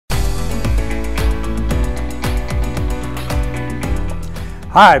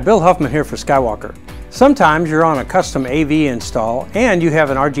Hi, Bill Huffman here for Skywalker. Sometimes you're on a custom AV install and you have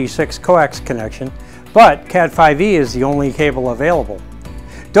an RG6 Coax connection, but Cat5e is the only cable available.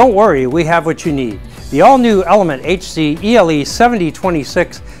 Don't worry, we have what you need. The all-new Element HC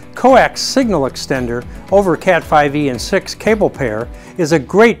ELE7026 Coax signal extender over Cat5e and 6 cable pair is a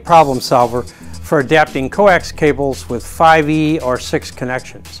great problem solver for adapting coax cables with 5e or 6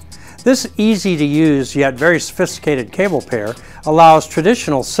 connections. This easy-to-use yet very sophisticated cable pair allows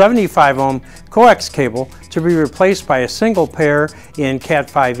traditional 75 ohm coax cable to be replaced by a single pair in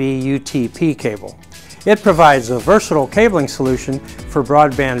Cat5e UTP cable. It provides a versatile cabling solution for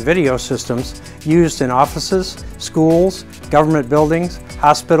broadband video systems used in offices, schools, government buildings,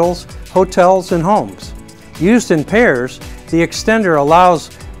 hospitals, hotels, and homes. Used in pairs, the extender allows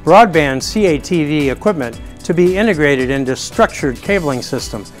broadband CATV equipment to be integrated into structured cabling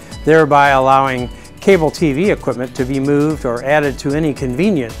systems, thereby allowing cable TV equipment to be moved or added to any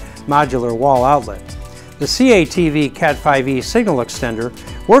convenient modular wall outlet. The CATV Cat5e signal extender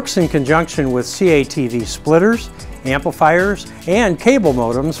works in conjunction with CATV splitters, amplifiers, and cable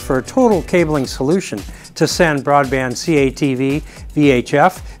modems for a total cabling solution to send broadband CATV,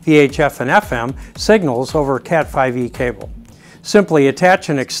 VHF, VHF, and FM signals over Cat5e cable. Simply attach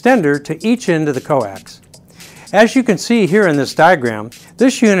an extender to each end of the coax. As you can see here in this diagram,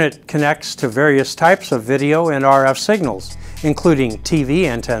 this unit connects to various types of video and RF signals, including TV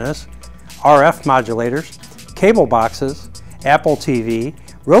antennas, RF modulators, cable boxes, Apple TV,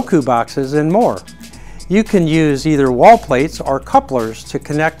 Roku boxes, and more. You can use either wall plates or couplers to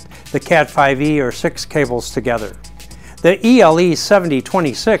connect the Cat5e or 6 cables together. The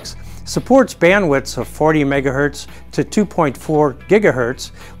ELE7026 supports bandwidths of 40 MHz to 2.4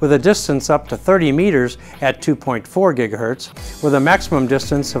 GHz with a distance up to 30 meters at 2.4 GHz with a maximum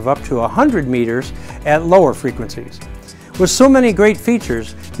distance of up to 100 meters at lower frequencies. With so many great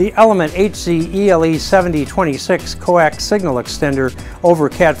features, the Element HC ELE7026 Coax signal extender over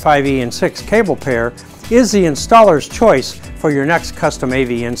Cat5e and 6 cable pair is the installer's choice for your next custom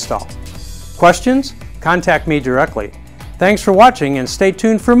AV install. Questions? Contact me directly. Thanks for watching and stay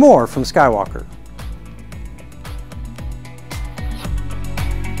tuned for more from Skywalker.